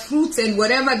all their fruits and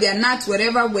whatever, their nuts,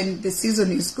 whatever, when the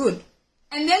season is good.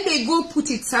 And then they go put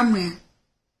it somewhere.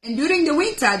 And during the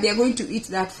winter, they are going to eat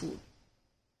that food.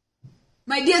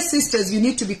 My dear sisters, you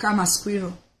need to become a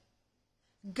squirrel.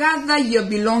 Gather your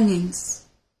belongings.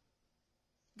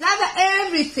 Gather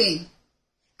everything.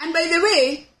 And by the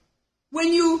way,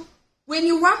 when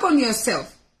you work on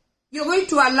yourself, you're going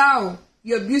to allow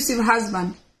your abusive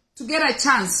husband to get a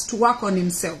chance to work on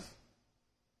himself.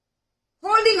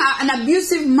 Holding an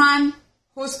abusive man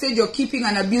hostage or keeping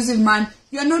an abusive man,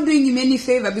 you're not doing him any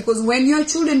favor, because when your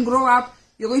children grow up,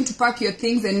 you're going to pack your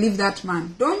things and leave that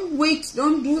man. Don't wait.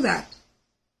 Don't do that.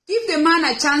 Give the man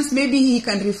a chance. Maybe he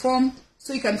can reform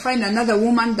so he can find another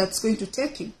woman that's going to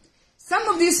take him. Some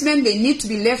of these men, they need to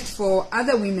be left for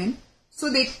other women so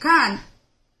they can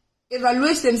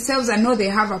evaluate themselves and know they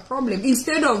have a problem,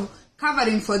 instead of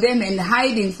covering for them and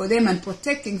hiding for them and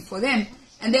protecting for them.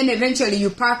 And then eventually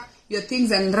you pack your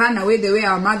things and run away the way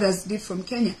our mothers did from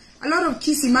Kenya. A lot of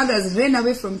kissy mothers ran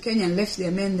away from Kenya and left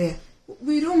their men there.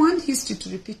 We don't want history to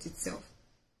repeat itself.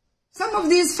 Some of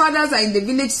these fathers are in the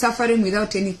village suffering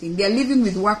without anything. They are living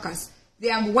with workers.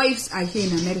 Their wives are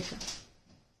here in America.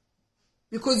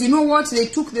 Because you know what? They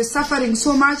took the suffering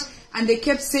so much and they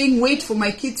kept saying, wait for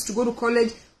my kids to go to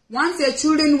college. Once their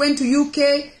children went to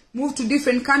UK, moved to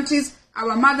different countries,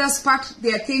 our mothers packed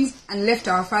their things and left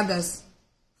our fathers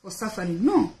for suffering.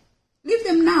 No. Leave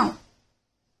them now.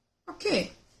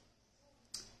 Okay.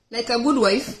 Like a good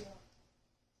wife,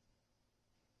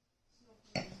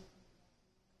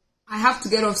 I have to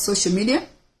get off social media.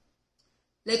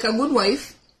 Like a good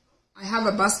wife, I have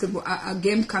a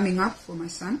game coming up for my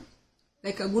son.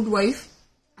 Like a good wife,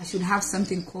 I should have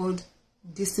something called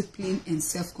discipline and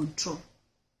self-control.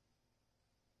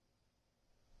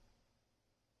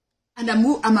 And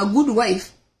I'm a good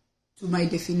wife to my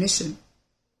definition.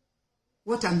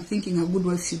 What I'm thinking a good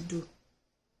wife should do.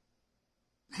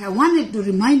 I wanted to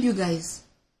remind you guys,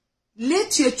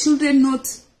 let your children not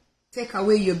take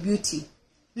away your beauty.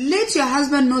 Let your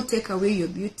husband not take away your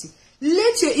beauty.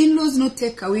 Let your in-laws not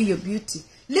take away your beauty.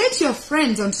 Let your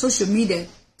friends on social media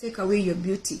take away your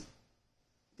beauty.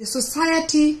 The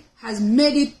society has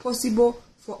made it possible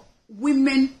for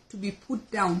women to be put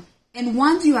down. And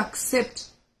once you accept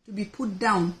to be put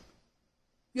down,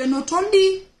 you're not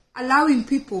only allowing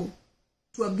people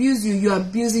to abuse you, you're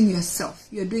abusing yourself.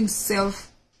 You're doing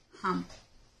self-harm.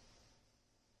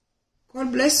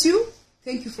 God bless you.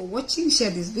 Thank you for watching.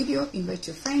 Share this video. Invite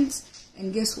your friends.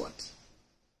 And guess what?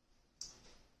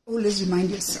 Always remind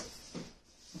yourself,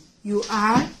 you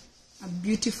are a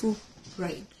beautiful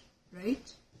bride,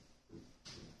 right?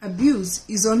 Abuse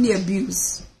is only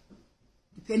abuse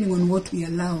depending on what we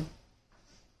allow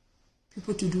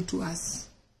people to do to us.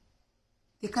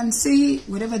 They can say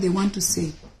whatever they want to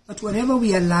say, but whatever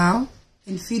we allow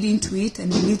and feed into it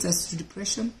and it leads us to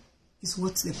depression is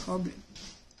what's the problem.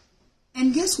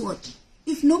 And guess what?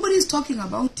 If nobody is talking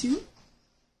about you,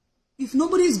 if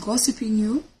nobody is gossiping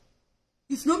you,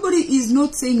 if nobody is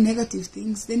not saying negative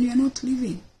things, then you are not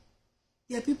living.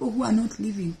 There are people who are not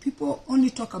living. People only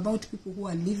talk about people who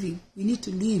are living. We need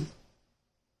to live.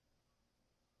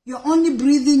 You're only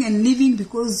breathing and living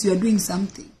because you're doing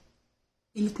something,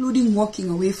 including walking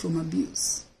away from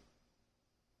abuse.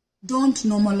 Don't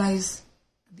normalize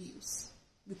abuse.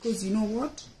 Because you know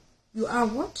what? You are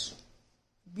what?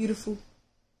 Beautiful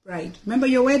bride. Remember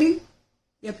your wedding?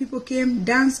 Your people came,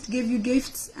 danced, gave you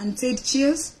gifts, and said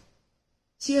cheers.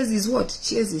 Cheers is what?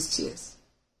 Cheers is cheers.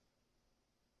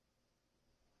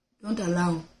 Don't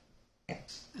allow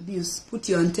abuse. Put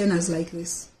your antennas like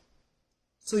this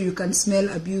so you can smell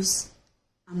abuse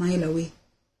a mile away.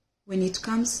 When it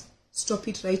comes, stop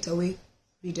it right away,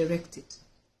 redirect it.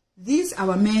 These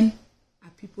our men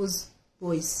are people's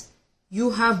boys.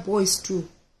 You have boys too.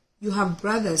 You have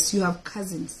brothers, you have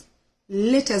cousins.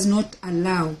 Let us not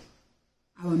allow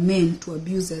our men to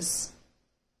abuse us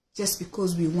just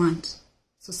because we want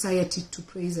society to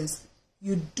praise us.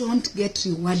 You don't get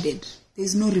rewarded. There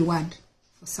is no reward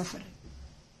for suffering.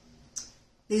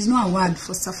 There is no award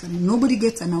for suffering. Nobody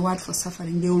gets an award for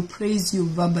suffering. They will praise you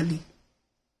verbally.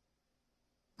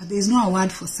 But there is no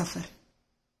award for suffering.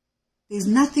 There is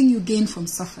nothing you gain from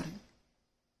suffering.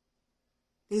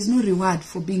 There is no reward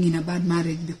for being in a bad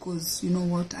marriage because, you know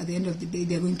what, at the end of the day,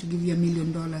 they are going to give you $1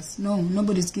 million. No,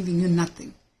 nobody's giving you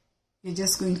nothing. You're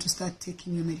just going to start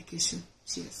taking your medication.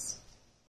 Cheers.